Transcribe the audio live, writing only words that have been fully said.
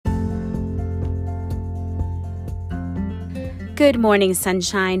Good morning,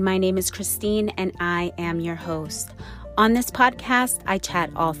 sunshine. My name is Christine, and I am your host. On this podcast, I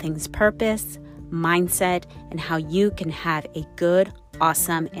chat all things purpose, mindset, and how you can have a good,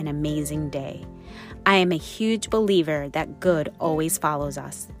 awesome, and amazing day. I am a huge believer that good always follows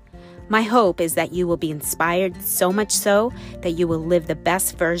us. My hope is that you will be inspired so much so that you will live the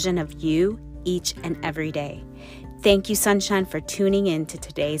best version of you each and every day. Thank you, sunshine, for tuning in to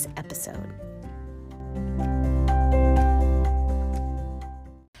today's episode.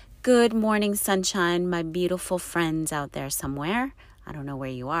 Good morning, sunshine, my beautiful friends out there somewhere. I don't know where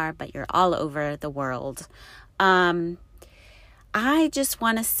you are, but you're all over the world. I just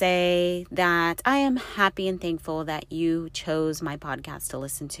want to say that I am happy and thankful that you chose my podcast to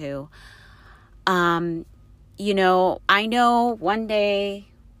listen to. I know one day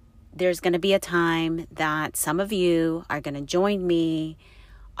there's going to be a time that some of you are going to join me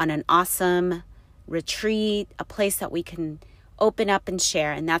on an awesome retreat, a place that we can open up and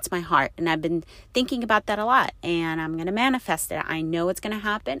share, and that's my heart. And I've been thinking about that a lot, and I'm going to manifest it. I know it's going to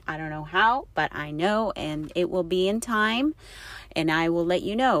happen. I don't know how, but I know, and it will be in time, and I will let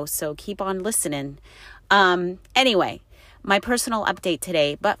you know. So keep on listening. Anyway, my personal update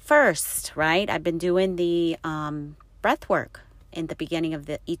today. But first, right, I've been doing the breath work in the beginning of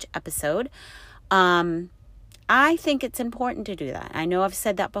each episode. I think it's important to do that. I know I've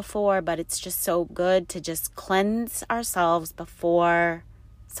said that before, but it's just so good to just cleanse ourselves before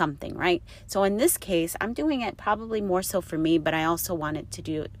something, right? So in this case, I'm doing it probably more so for me, but I also wanted to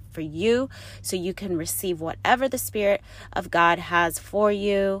do it for you so you can receive whatever the Spirit of God has for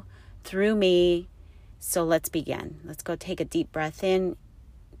you through me. So let's begin. Let's go take a deep breath in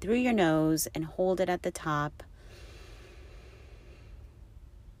through your nose and hold it at the top.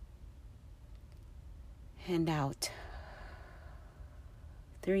 And out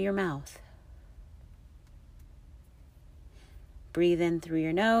through your mouth. Breathe in through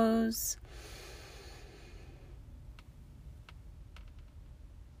your nose.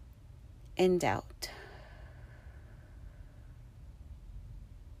 And out.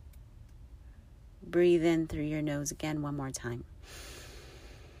 Breathe in through your nose again one more time.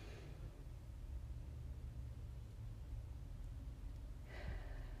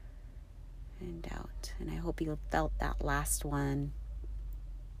 And out. And I hope you felt that last one.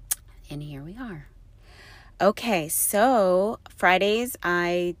 And here we are. Okay, so Fridays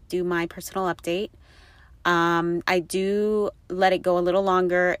I do my personal update. I do let it go a little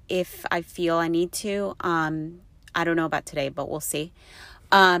longer if I feel I need to. I don't know about today, but we'll see.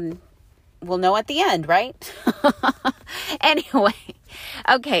 We'll know at the end, right? Anyway,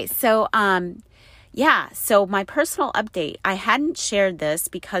 okay, so so my personal update, I hadn't shared this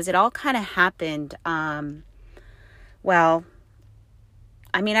because it all kind of happened. I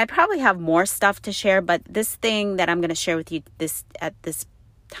probably have more stuff to share, but this thing that I'm going to share with you at this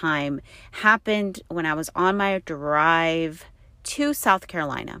time happened when I was on my drive to South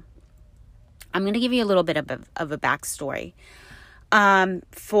Carolina. I'm going to give you a little bit of a backstory.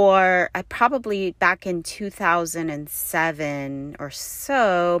 Probably back in 2007 or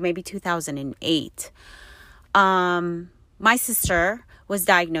so, maybe 2008, my sister was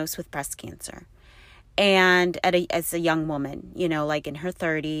diagnosed with breast cancer. And as a young woman, like in her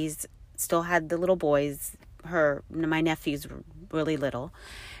 30s, still had the little boys, my nephews were really little.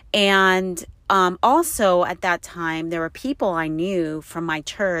 And also at that time, there were people I knew from my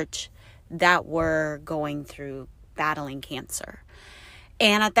church that were going through battling cancer.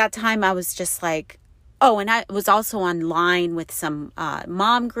 And at that time, I was just like, and I was also online with some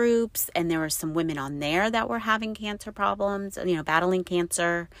mom groups, and there were some women on there that were having cancer problems, battling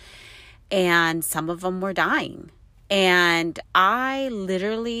cancer, and some of them were dying. And I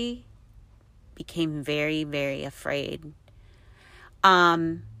literally became very, very afraid.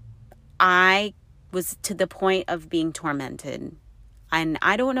 I was to the point of being tormented. And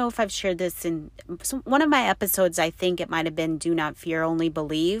I don't know if I've shared this in one of my episodes. I think it might have been Do Not Fear, Only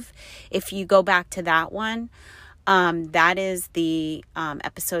Believe. If you go back to that one, that is the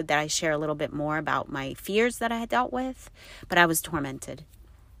episode that I share a little bit more about my fears that I had dealt with. But I was tormented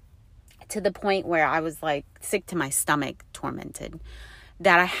to the point where I was like sick to my stomach, tormented,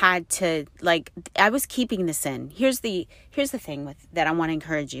 that I had to, I was keeping this in. Here's the thing that I want to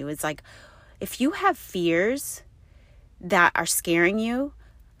encourage you. It's like, if you have fears that are scaring you,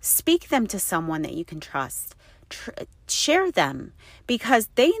 speak them to someone that you can trust. Share them, because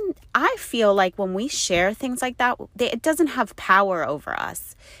I feel like when we share things like that, it doesn't have power over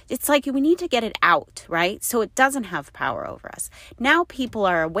us. It's like we need to get it out, right? So it doesn't have power over us. Now people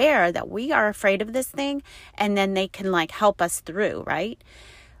are aware that we are afraid of this thing, and then they can help us through, right?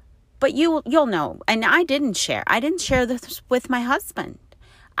 But you'll know. And I didn't share this with my husband.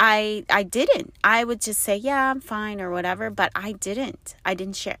 I didn't. I would just say, yeah, I'm fine or whatever, but I didn't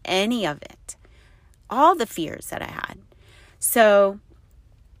share any of it. All the fears that I had. So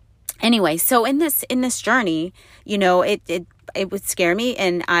anyway, so in this journey, it would scare me,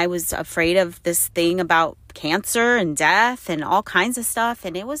 and I was afraid of this thing about cancer and death and all kinds of stuff,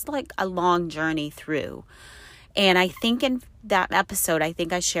 and it was like a long journey through. And I think in that episode, I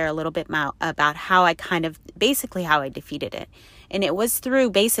think I share a little bit about how I how I defeated it. And it was through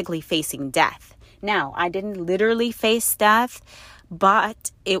basically facing death. Now, I didn't literally face death,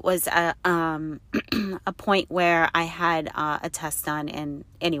 but it was a point where I had a test done. And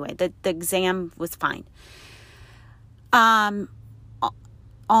anyway, the exam was fine. On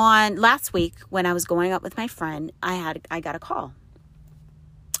last week, when I was going up with my friend, I got a call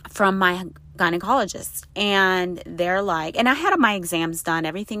from my gynecologist, and they're like, and I had my exams done.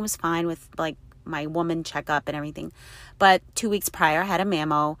 Everything was fine with like my woman checkup and everything. But 2 weeks prior, I had a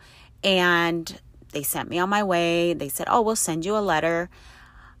mammo, and they sent me on my way. They said, oh, we'll send you a letter.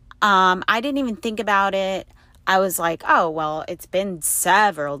 I didn't even think about it. I was like, oh, well, it's been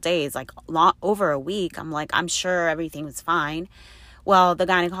several days, like over a week. I'm like, I'm sure everything was fine. Well, the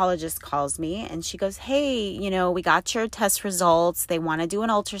gynecologist calls me and she goes, hey, we got your test results. They want to do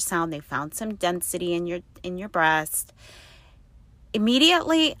an ultrasound. They found some density in your breast.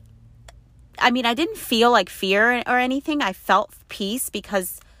 Immediately, I didn't feel like fear or anything. I felt peace,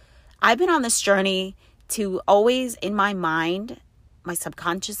 because I've been on this journey to always, in my mind, my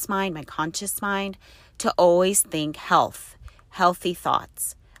subconscious mind, my conscious mind, to always think healthy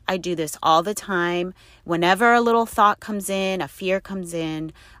thoughts. I do this all the time. Whenever a little thought comes in, a fear comes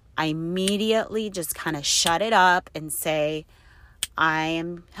in, I immediately just kind of shut it up and say, I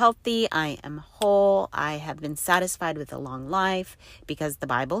am healthy, I am whole, I have been satisfied with a long life, because the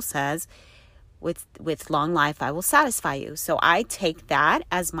Bible says, with long life, I will satisfy you. So I take that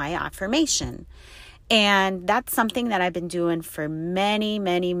as my affirmation. And that's something that I've been doing for many,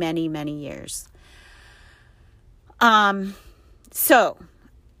 many, many, many years. So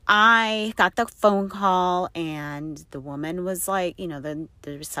I got the phone call, and the woman was like, the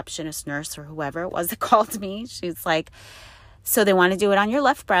receptionist, nurse, or whoever it was that called me. She's like, so they want to do it on your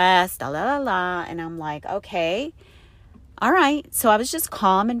left breast, la, la, la. And I'm like, okay, all right. So I was just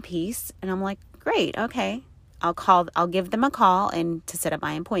calm and peace. And I'm like, great. Okay. I'll give them a call and to set up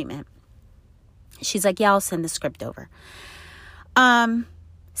my appointment. She's like, yeah, I'll send the script over.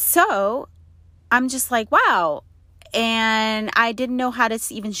 So I'm just like, wow. And I didn't know how to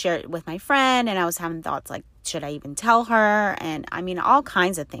even share it with my friend. And I was having thoughts like, should I even tell her? And all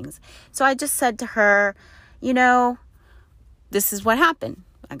kinds of things. So I just said to her, this is what happened.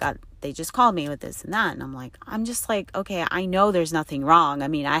 They just called me with this and that. And I'm just like, okay, I know there's nothing wrong.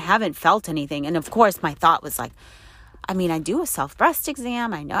 I haven't felt anything. And of course my thought was like, I do a self-breast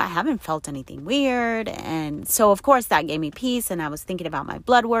exam. I know I haven't felt anything weird. And so of course that gave me peace. And I was thinking about my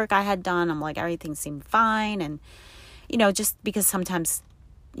blood work I had done. I'm like, everything seemed fine. And, just because sometimes,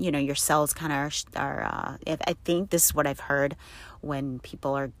 your cells kind of are I think this is what I've heard when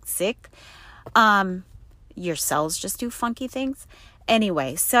people are sick. Your cells just do funky things.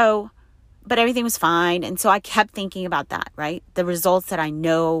 Anyway, but everything was fine. And so I kept thinking about that, right? The results that I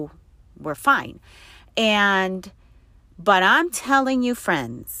know were fine. But I'm telling you,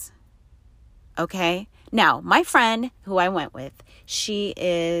 friends, okay? Now, my friend who I went with, she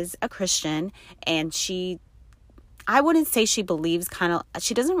is a Christian, and I wouldn't say she believes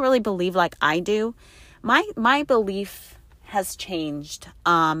she doesn't really believe like I do. My belief has changed.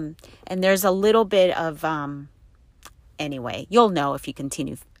 And there's a little bit of, anyway, you'll know if you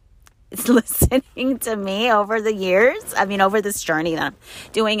continue listening to me over the years. Over this journey that I'm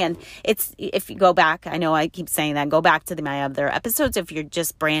doing. And if you go back, I know I keep saying that, go back to my other episodes if you're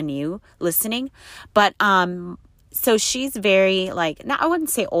just brand new listening. But, so she's very I wouldn't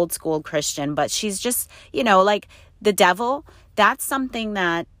say old school Christian, but she's just, like the devil. That's something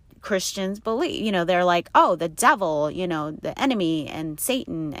that Christians believe. They're like, oh, the devil, the enemy and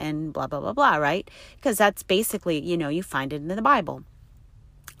Satan and blah, blah, blah, blah, right? Because that's basically, you find it in the Bible.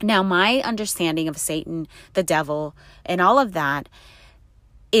 Now, my understanding of Satan, the devil, and all of that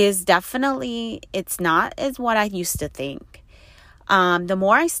is definitely, it's not as what I used to think. The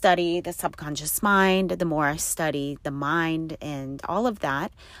more I study the subconscious mind, the more I study the mind and all of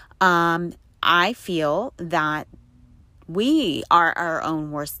that, I feel that we are our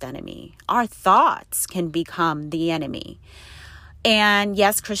own worst enemy. Our thoughts can become the enemy. And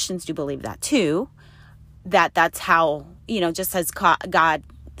yes, Christians do believe that too, that's how, just as God,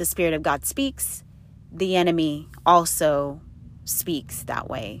 the Spirit of God speaks, the enemy also speaks that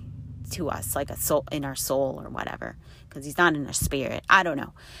way. to us, like a soul in our soul or whatever, because he's not in our spirit. I don't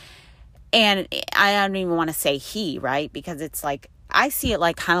know. And I don't even want to say he, right? Because it's like, I see it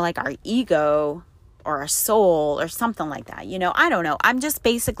like kind of like our ego or our soul or something like that. I don't know. I'm just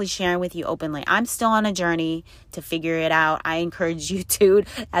basically sharing with you openly. I'm still on a journey to figure it out. I encourage you to,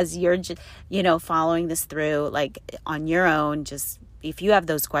 as you're, following this through, like on your own, just if you have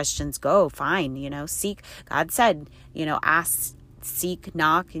those questions, go fine, seek. God said, ask, seek,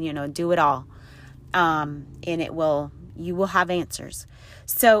 knock, and, do it all. And you will have answers.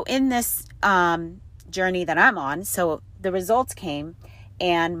 So in this journey that I'm on, so the results came,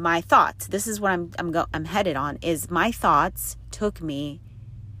 and my thoughts, this is what I'm headed on, is my thoughts took me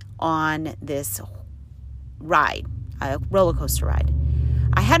on this ride, a roller coaster ride.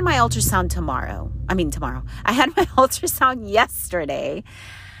 I had my ultrasound tomorrow. I had my ultrasound yesterday.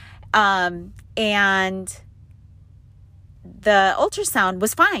 And the ultrasound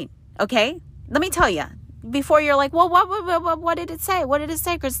was fine. Okay. Let me tell you, before you're like, well, what did it say? What did it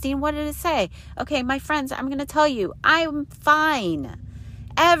say, Christine? What did it say? Okay, my friends, I'm going to tell you, I'm fine.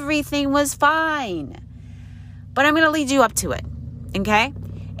 Everything was fine. But I'm going to lead you up to it. Okay.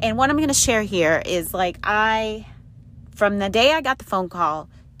 And what I'm going to share here is from the day I got the phone call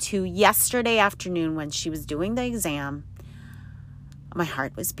to yesterday afternoon when she was doing the exam, my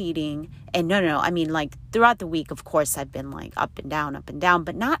heart was beating. And no, throughout the week, of course, I've been up and down,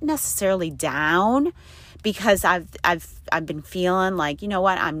 but not necessarily down, because I've been feeling like, you know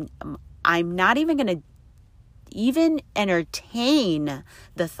what, I'm not even going to even entertain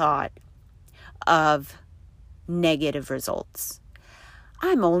the thought of negative results.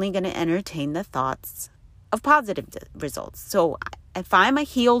 I'm only going to entertain the thoughts of positive results. So if I'm a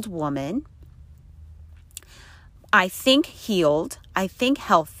healed woman, I think healed, I think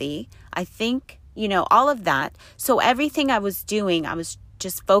healthy, I think, all of that. So everything I was doing, I was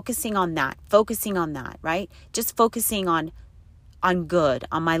just focusing on that, right? Just focusing on good,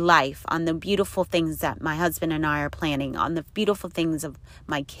 on my life, on the beautiful things that my husband and I are planning, on the beautiful things of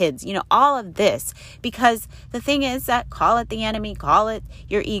my kids, all of this. Because the thing is that, call it the enemy, call it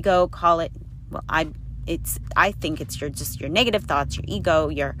your ego, call it, I think it's your negative thoughts, your ego,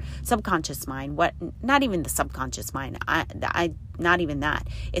 your subconscious mind. Not even the subconscious mind. Not even that.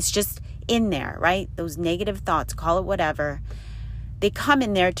 It's just in there, right? Those negative thoughts, call it whatever. They come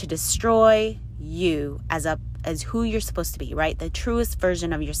in there to destroy you as who you're supposed to be, right? The truest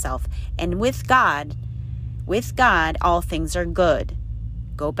version of yourself. And with God, all things are good.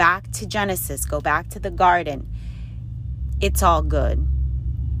 Go back to Genesis, go back to the garden. It's all good.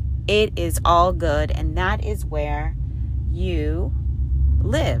 It is all good, and that is where you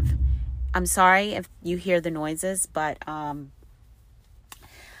live. I'm sorry if you hear the noises, but I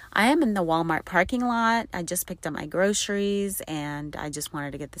am in the Walmart parking lot. I just picked up my groceries, and I just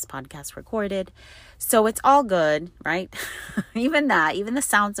wanted to get this podcast recorded. So it's all good, right? Even the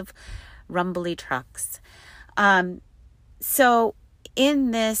sounds of rumbly trucks. So in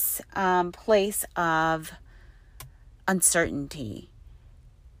this place of uncertainty,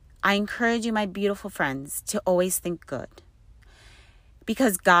 I encourage you, my beautiful friends, to always think good.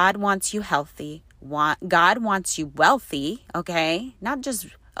 Because God wants you healthy. God wants you wealthy, okay? Not just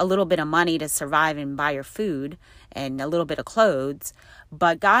a little bit of money to survive and buy your food and a little bit of clothes,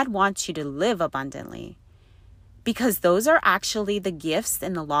 but God wants you to live abundantly. Because those are actually the gifts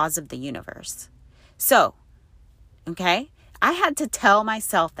and the laws of the universe. So, okay? I had to tell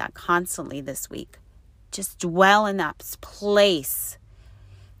myself that constantly this week. Just dwell in that place.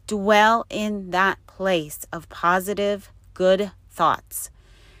 Dwell in that place of positive, good thoughts.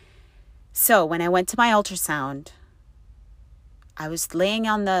 So when I went to my ultrasound, I was laying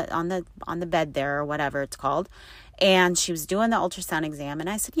on the bed there, or whatever it's called, and she was doing the ultrasound exam, and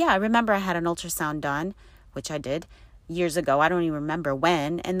I said, "Yeah, I remember I had an ultrasound done," which I did years ago. I don't even remember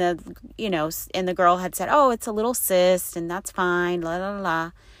when. And the girl had said, "Oh, it's a little cyst, and that's fine." La la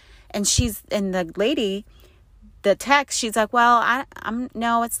la. And the lady, the text, she's like, "Well,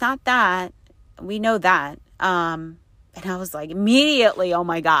 no, it's not that. We know that." And I was like, immediately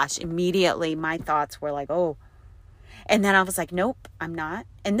my thoughts were like, "Oh." And then I was like, "Nope, I'm not."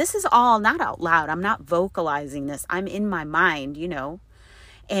 And this is all not out loud. I'm not vocalizing this. I'm in my mind,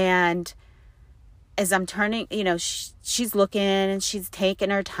 And as I'm turning, she's looking and she's taking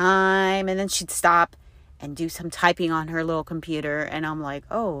her time, and then she'd stop and do some typing on her little computer. And I'm like,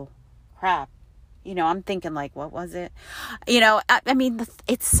 "Oh, crap." I'm thinking like, what was it?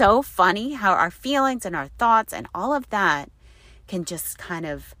 It's so funny how our feelings and our thoughts and all of that can just kind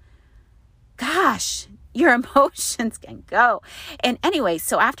of, gosh, your emotions can go. And anyway,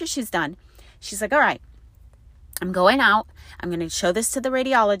 so after she's done, she's like, "All right, I'm going out. I'm going to show this to the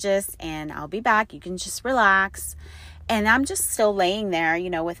radiologist and I'll be back. You can just relax. And I'm just still laying there,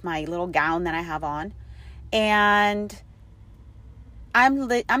 with my little gown that I have on. And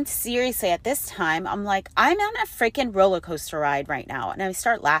I'm seriously at this time, I'm like, I'm on a freaking roller coaster ride right now. And I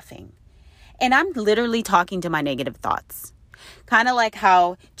start laughing. And I'm literally talking to my negative thoughts. Kind of like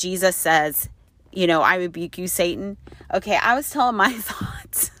how Jesus says, I rebuke you, Satan. Okay, I was telling my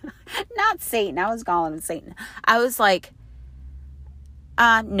thoughts. Not Satan. I was calling him Satan. I was like,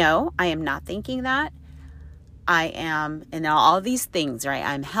 no, I am not thinking that. I am in all these things, right?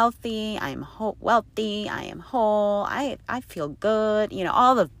 I'm healthy. I'm wealthy. I am whole. I feel good.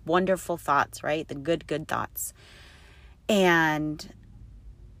 All the wonderful thoughts, right? The good thoughts. And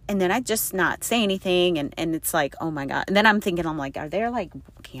then I just not say anything. And it's like, oh my God. And then I'm thinking, I'm like, are there like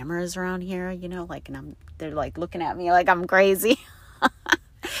cameras around here? And they're like looking at me like I'm crazy.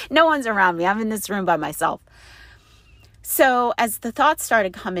 No one's around me. I'm in this room by myself. So as the thoughts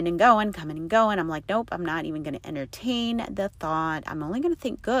started coming and going, I'm like, nope, I'm not even going to entertain the thought. I'm only going to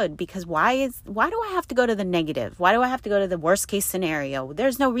think good, because why do I have to go to the negative? Why do I have to go to the worst case scenario?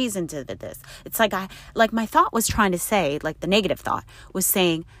 There's no reason to this. It's like my thought was trying to say, like the negative thought was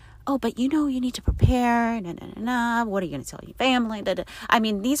saying, oh, but you need to prepare. What are you going to tell your family? I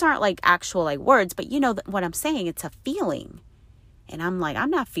mean, these aren't like actual like words, but what I'm saying, it's a feeling. And I'm like, I'm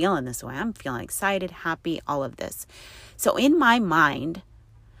not feeling this way. I'm feeling excited, happy, all of this. So in my mind,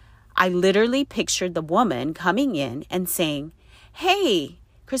 I literally pictured the woman coming in and saying, hey,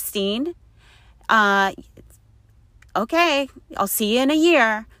 Christine, okay, I'll see you in a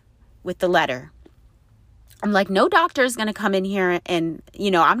year, with the letter. I'm like, no doctor is going to come in here and,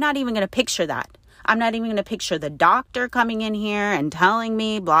 I'm not even going to picture that. I'm not even going to picture the doctor coming in here and telling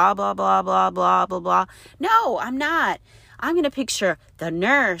me blah, blah, blah, blah, blah, blah, blah. No, I'm not. I'm going to picture the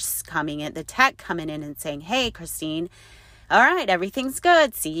nurse coming in, the tech coming in and saying, hey, Christine, all right, everything's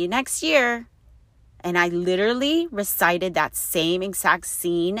good. See you next year. And I literally recited that same exact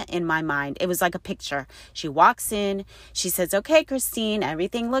scene in my mind. It was like a picture. She walks in. She says, okay, Christine,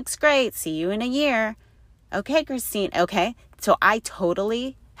 everything looks great. See you in a year. Okay, Christine. Okay. So I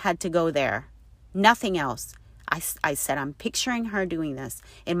totally had to go there. Nothing else. I said, I'm picturing her doing this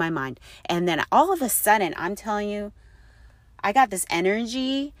in my mind. And then all of a sudden, I'm telling you, I got this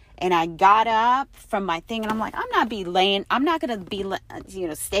energy, and I got up from my thing, and I'm like, I'm not going to be,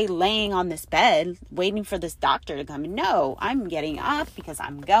 stay laying on this bed waiting for this doctor to come. No, I'm getting up because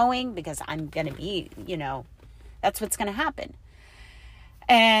I'm going to be, that's what's going to happen.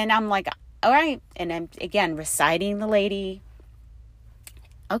 And I'm like, all right. And I'm again reciting the lady.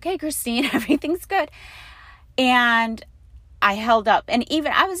 Okay, Christine, everything's good. And I held up, and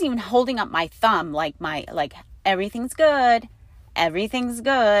I was even holding up my thumb, like everything's good. Everything's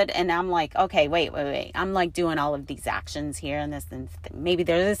good. And I'm like, okay, wait. I'm like doing all of these actions here and this, and maybe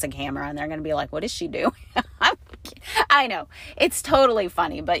there is a camera and they're going to be like, what is she doing? I know it's totally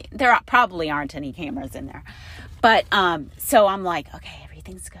funny, but there probably aren't any cameras in there. But, so I'm like, okay,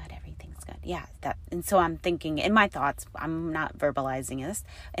 everything's good. Yeah. And so I'm thinking in my thoughts, I'm not verbalizing this.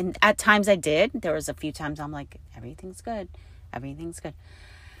 And at times I did. There was a few times I'm like, everything's good. I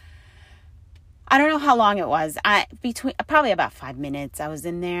don't know how long it was. Probably about 5 minutes I was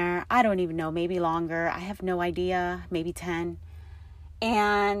in there. I don't even know, maybe longer. I have no idea, maybe 10.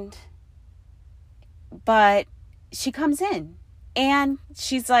 But she comes in and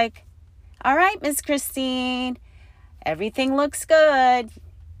she's like, all right, Miss Christine, everything looks good.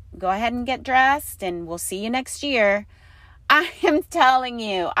 Go ahead and get dressed and we'll see you next year. I am telling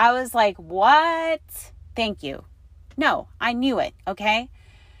you, I was like, what? Thank you. No, I knew it. Okay.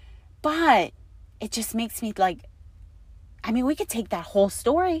 But it just makes me like, we could take that whole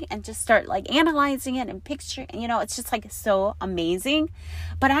story and just start like analyzing it and picture, it's just like so amazing.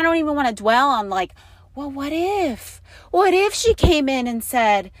 But I don't even want to dwell on like, well, what if she came in and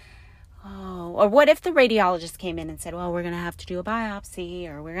said, oh, or what if the radiologist came in and said, well, we're going to have to do a biopsy,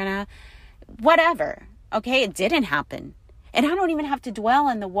 or we're going to, whatever. Okay. It didn't happen. And I don't even have to dwell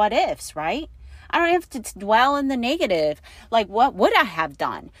on the what ifs, right? I don't have to dwell in the negative. Like, what would I have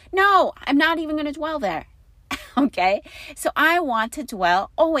done? No, I'm not even going to dwell there. Okay. So I want to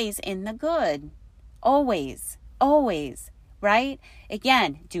dwell always in the good. Always. Right?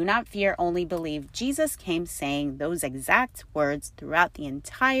 Again, do not fear, only believe. Jesus came saying those exact words throughout the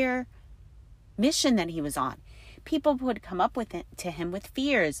entire mission that he was on. People would come up to him with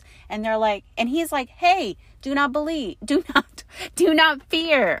fears, and they're like, and he's like, hey, do not believe, do not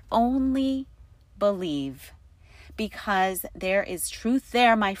fear, only believe, because there is truth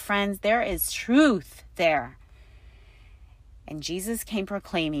there, my friends. There is truth there. And Jesus came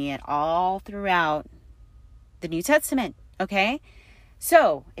proclaiming it all throughout the New Testament, okay?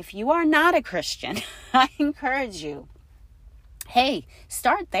 So if you are not a Christian, I encourage you, hey,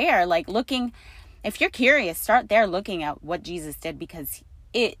 start there, like looking, if you're curious, start there looking at what Jesus did, because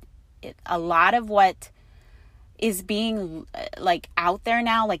a lot of what is being like out there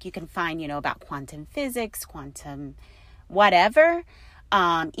now, like you can find, about quantum physics, quantum whatever,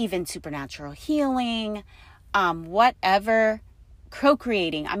 even supernatural healing, whatever,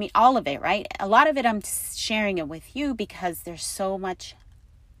 procreating. I mean, all of it, right? A lot of it, I'm sharing it with you because there's so much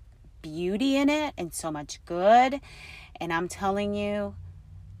beauty in it and so much good. And I'm telling you,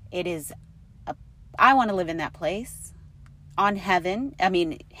 I want to live in that place on heaven. I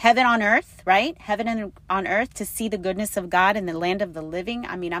mean, heaven on earth, right? Heaven on earth, to see the goodness of God in the land of the living.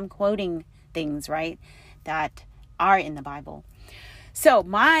 I mean, I'm quoting things, right, that are in the Bible. So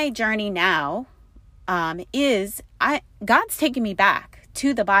my journey now is God's taking me back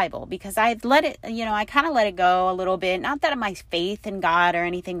to the Bible, because I let it, I kind of let it go a little bit. Not that my faith in God or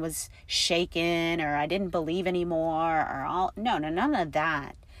anything was shaken, or I didn't believe anymore, or none of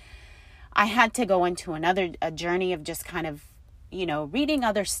that. I had to go into a journey of just kind of, reading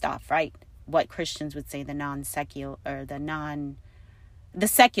other stuff, right? What Christians would say, the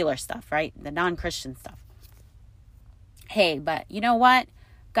secular stuff, right? The non-Christian stuff. Hey, but you know what?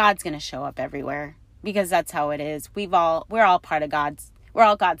 God's going to show up everywhere, because that's how it is. We're all part of we're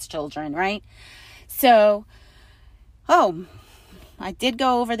all God's children, right? So, I did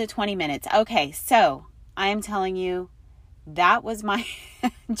go over the 20 minutes. Okay. So I am telling you, that was my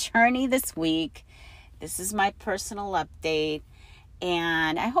journey this week. This is my personal update.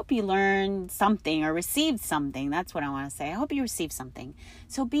 And I hope you learned something or received something. That's what I want to say. I hope you received something.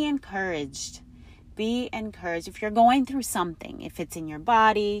 So be encouraged. Be encouraged. If you're going through something, if it's in your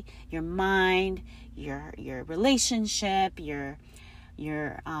body, your mind, your relationship, your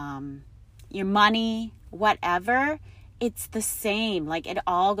money, whatever, it's the same. Like, it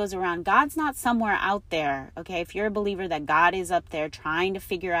all goes around. God's not somewhere out there. Okay. If you're a believer that God is up there trying to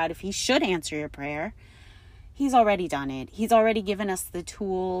figure out if he should answer your prayer, he's already done it. He's already given us the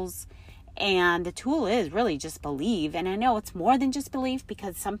tools, and the tool is really just believe. And I know it's more than just belief,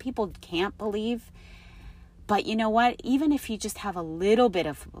 because some people can't believe. But you know what? Even if you just have a little bit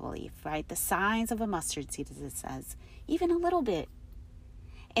of belief, right? The size of a mustard seed, as it says, even a little bit.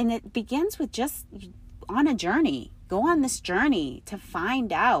 And it begins with just on a journey. Go on this journey to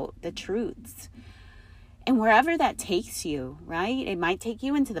find out the truths. And wherever that takes you, right? It might take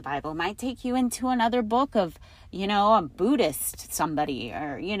you into the Bible. It might take you into another book of, a Buddhist somebody,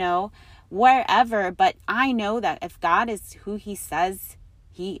 or, wherever. But I know that if God is who he says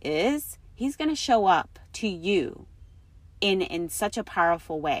he is, he's going to show up to you in such a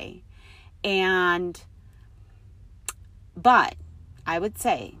powerful way. But I would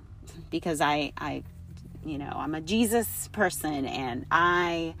say, because I'm a Jesus person, and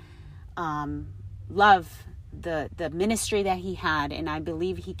I love the ministry that he had, and I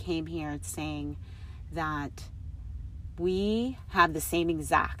believe he came here saying that we have the same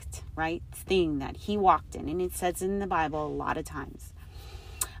exact right thing that he walked in, and it says in the Bible a lot of times.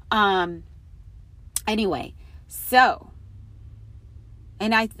 Anyway, so,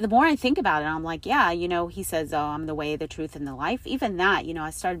 and the more I think about it, I'm like, yeah, he says, oh, I'm the way, the truth, and the life. Even that, I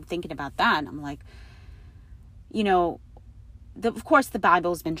started thinking about that, and I'm like, of course, the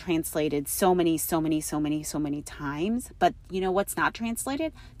Bible has been translated so many times. But what's not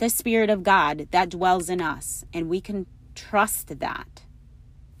translated? The Spirit of God that dwells in us. And we can trust that.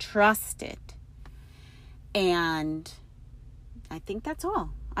 Trust it. And I think that's all.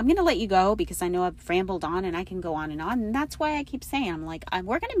 I'm going to let you go, because I know I've rambled on, and I can go on. And that's why I keep saying, I'm like,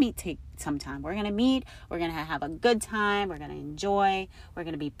 we're going to meet sometime. We're going to meet. We're going to have a good time. We're going to enjoy. We're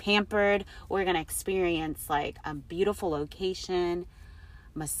going to be pampered. We're going to experience like a beautiful location,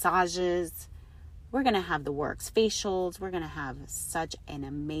 massages. We're going to have the works, facials. We're going to have such an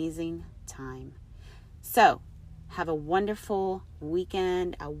amazing time. So have a wonderful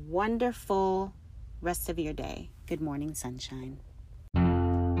weekend, a wonderful rest of your day. Good morning, sunshine.